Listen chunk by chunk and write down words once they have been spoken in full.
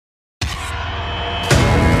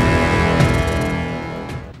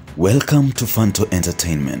Welcome to Fanto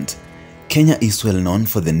Entertainment. Kenya is well known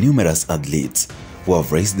for the numerous athletes who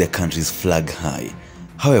have raised their country's flag high.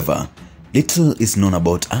 However, little is known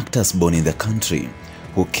about actors born in the country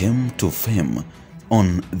who came to fame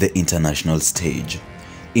on the international stage.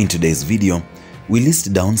 In today's video, we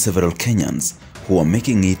list down several Kenyans who are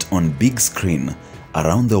making it on big screen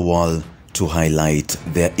around the world to highlight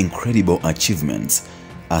their incredible achievements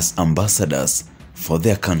as ambassadors for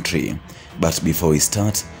their country. But before we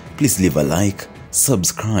start, please leave a like,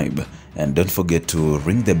 subscribe, and don't forget to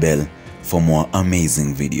ring the bell for more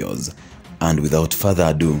amazing videos. And without further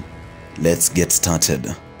ado, let's get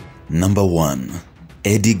started. Number 1.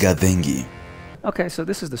 Edi Gathegi. Okay, so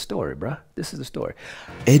this is the story, bruh. This is the story.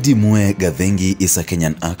 Edi Gathegi is a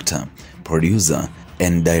Kenyan actor, producer,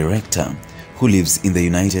 and director who lives in the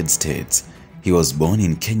United States. He was born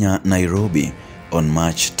in Kenya, Nairobi on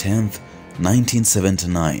March 10th,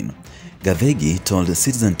 1979. Gathegi told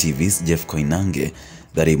Citizen TV's Jeff Koinange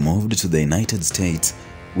that he moved to the United States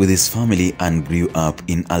with his family and grew up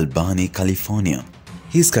in Albany, California.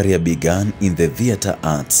 His career began in the theater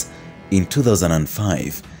arts in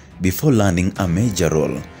 2005 before landing a major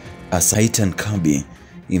role as Titan Kirby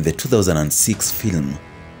in the 2006 film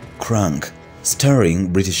Crank.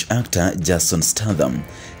 Starring British actor Jason Statham,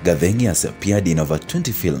 Gathegi has appeared in over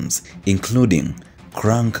 20 films, including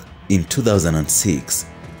Crank in 2006,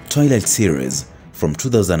 Twilight series from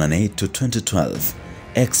 2008 to 2012,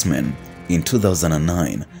 X-Men in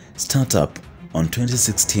 2009, Startup on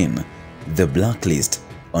 2016, The Blacklist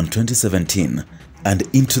on 2017, and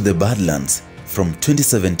Into the Badlands from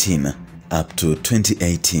 2017 up to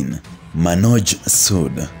 2018. Manoj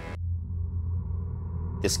Sood.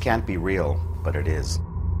 This can't be real, but it is.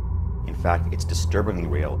 In fact, it's disturbingly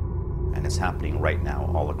real, and it's happening right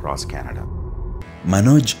now all across Canada.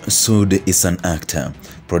 Manoj Sood is an actor,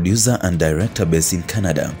 producer and director based in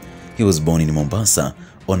Canada. He was born in Mombasa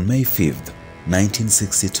on May 5th,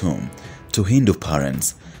 1962, to Hindu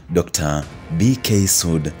parents, Dr. B.K.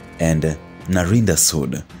 Sood and Narinda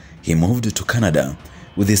Sood. He moved to Canada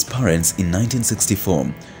with his parents in 1964,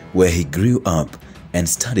 where he grew up and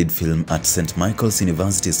studied film at St. Michael's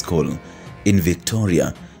University School in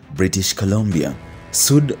Victoria, British Columbia.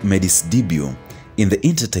 Sood made his debut in the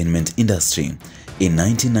entertainment industry in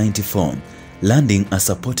 1994, landing a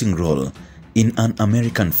supporting role in an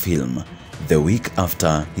American film the week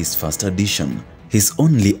after his first audition. His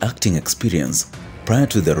only acting experience prior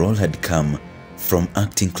to the role had come from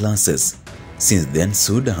acting classes. Since then,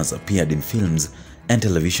 Sood has appeared in films and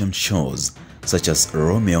television shows such as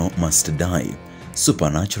Romeo Must Die,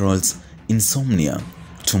 Supernaturals, Insomnia,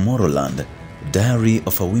 Tomorrowland, Diary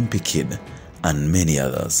of a Wimpy Kid, and many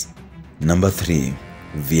others. Number 3.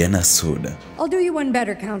 Veena Sood. I'll do you one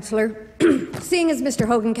better, Counselor. Seeing as Mr.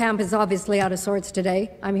 Hogenkamp is obviously out of sorts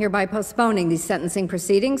today, I'm hereby postponing these sentencing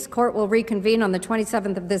proceedings. Court will reconvene on the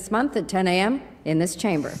 27th of this month at 10 a.m. in this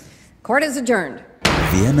chamber. Court is adjourned.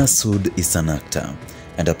 Veena Sood is an actor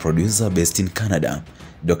and a producer based in Canada.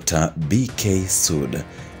 Dr. B.K. Sood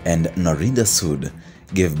and Narinda Sood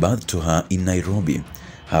gave birth to her in Nairobi.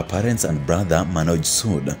 Her parents and brother Manoj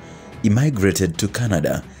Sood immigrated to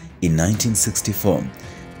Canada in 1964.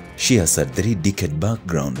 She has a 3-decade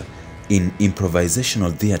background in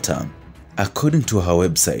improvisational theater. According to her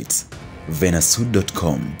website,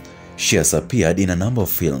 VeenaSood.com, she has appeared in a number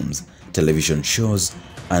of films, television shows,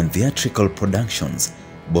 and theatrical productions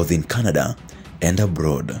both in Canada and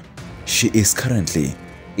abroad. She is currently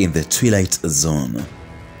in The Twilight Zone,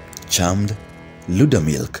 Charmed,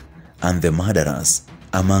 Ludamilk, and The Murderers,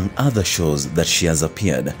 among other shows that she has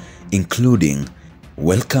appeared, including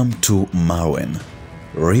Welcome to Marwen,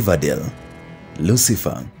 Riverdale,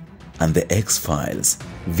 Lucifer, and The X-Files.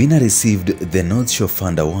 Veena received the North Shore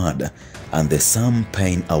Fund Award and the Sam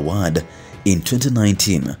Payne Award in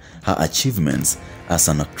 2019. Her achievements as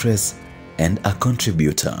an actress and a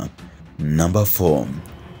contributor. Number 4.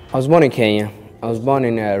 I was born in Kenya. I was born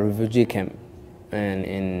in a refugee camp, and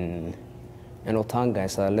in Otanga,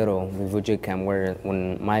 it's a little refugee camp where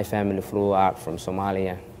when my family flew out from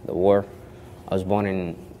Somalia, the war, I was born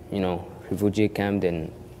in, refugee camp,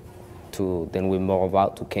 then we moved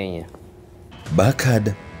out to Kenya.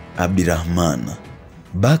 Barkhad Abdirahman.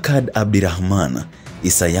 Barkhad Abdirahman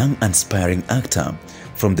is a young aspiring actor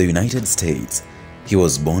from the United States. He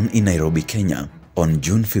was born in Nairobi, Kenya on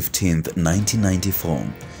June 15, 1994.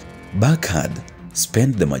 Barkhad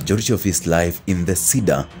spent the majority of his life in the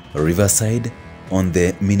Cedar Riverside on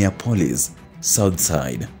the Minneapolis South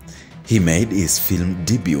Side. He made his film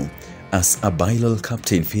debut as a Bilal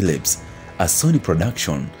Captain Phillips, a Sony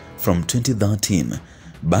production from 2013.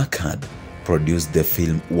 Barkhad produced the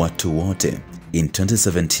film Watu Wote in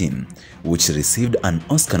 2017, which received an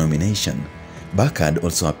Oscar nomination. Barkhad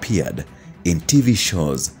also appeared in TV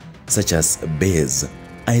shows such as Baze,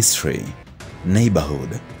 Ice Ray,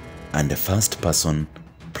 Neighborhood, and First Person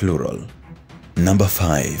Plural. Number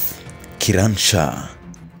 5. Kiran Shah,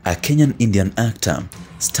 a Kenyan Indian actor,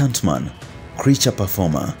 stuntman, creature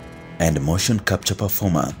performer, and motion capture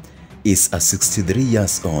performer, is a 63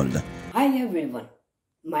 years old. Hi everyone,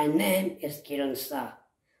 my name is Kiran Shah.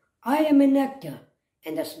 I am an actor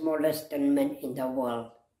and the smallest stuntman in the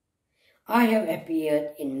world. I have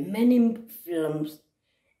appeared in many films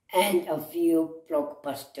and a few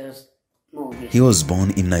blockbusters movies. He was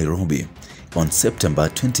born in Nairobi on September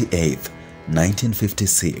 28,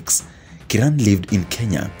 1956. Kiran lived in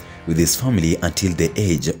Kenya with his family until the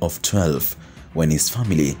age of 12, when his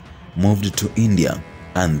family moved to India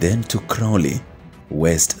and then to Crawley,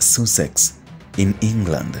 West Sussex, in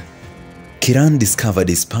England. Kiran discovered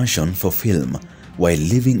his passion for film while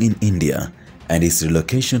living in India, and his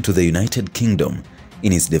relocation to the United Kingdom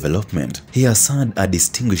in his development. He has had a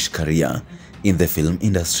distinguished career in the film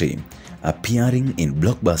industry, appearing in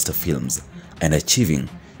blockbuster films and achieving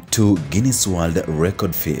 2 Guinness World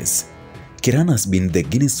Record feats. Kiran has been the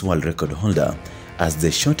Guinness World Record holder as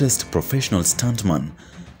the shortest professional stuntman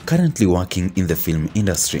currently working in the film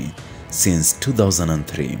industry since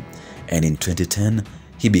 2003, and in 2010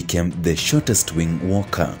 he became the shortest wing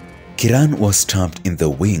walker. Kiran was trapped in the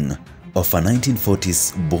wing of a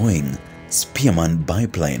 1940s Boeing Spearman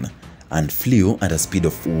biplane and flew at a speed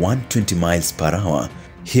of 120 miles per hour.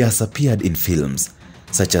 He has appeared in films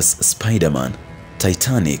such as Spider-Man,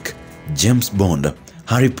 Titanic, James Bond,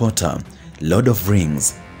 Harry Potter, Lord of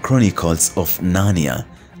Rings, Chronicles of Narnia,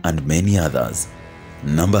 and many others.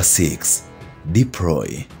 Number 6. Deep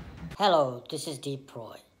Roy. Hello, this is Deep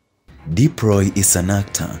Roy. Deep Roy is an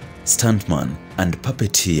actor, stuntman, and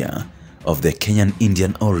puppeteer of the Kenyan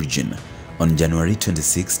Indian origin. On January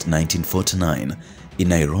 26, 1949, in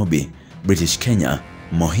Nairobi, British Kenya,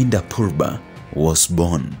 Mohinda Purba was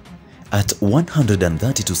born. At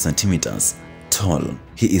 132 centimeters tall,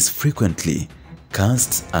 he is frequently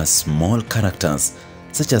cast as small characters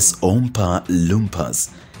such as Oompa Loompas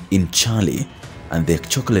in Charlie and the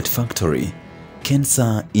Chocolate Factory,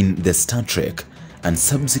 Kensa in the Star Trek and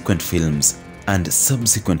subsequent films,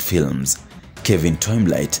 Kevin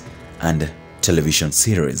Twilight, and television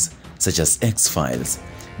series such as X-Files,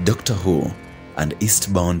 Doctor Who, and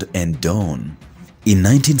Eastbound and Down. In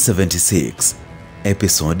 1976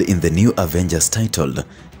 episode in the new Avengers titled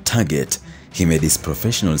Target, he made his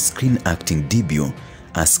professional screen acting debut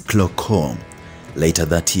as Cloco. Later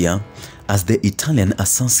that year, as the Italian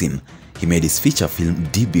assassin, he made his feature film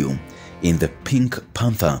debut in The Pink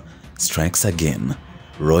Panther Strikes Again.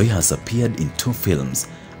 Roy has appeared in 2 films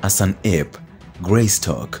as an ape,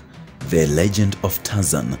 Greystock, The Legend of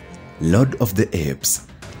Tarzan, Lord of the Apes,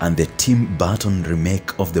 and the Tim Burton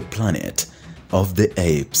remake of The Planet of the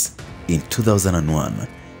Apes in 2001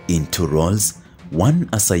 in 2 roles, one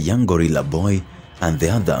as a young gorilla boy and the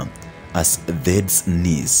other as Thed's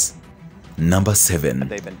niece. Number 7.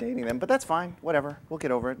 They've been dating them, but that's fine. Whatever. We'll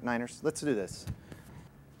get over it. Niners, let's do this.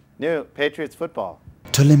 New Patriots football.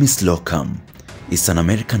 Ptolemy Slocum is an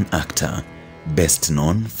American actor best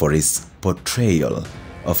known for his portrayal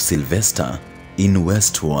of Sylvester in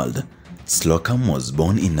Westworld. Slocum was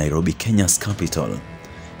born in Nairobi, Kenya's capital.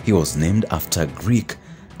 He was named after Greek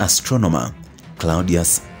astronomer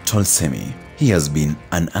Claudius Ptolemy. He has been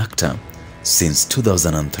an actor since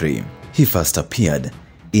 2003. He first appeared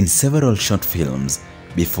in several short films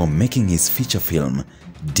before making his feature film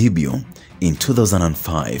debut in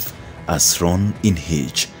 2005 as Ron in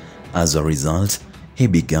Hitch. As a result, he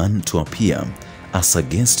began to appear as a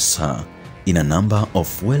guest star in a number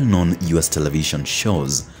of well-known US television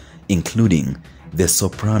shows, including The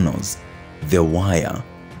Sopranos, The Wire,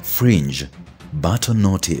 Fringe, Battle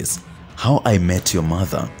Notice, How I Met Your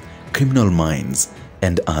Mother, Criminal Minds,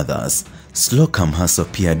 and others. Slocum has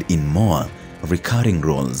appeared in more recurring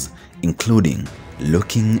roles, including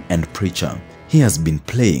Looking and Preacher. He has been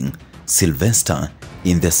playing Sylvester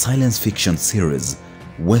in the science fiction series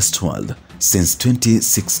Westworld since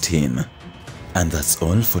 2016. And that's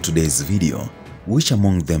all for today's video. Which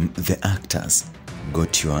among them, the actors,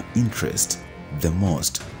 got your interest the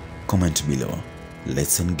most? Comment below.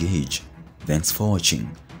 Let's engage. Thanks for watching.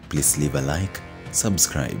 Please leave a like,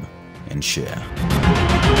 subscribe, and share.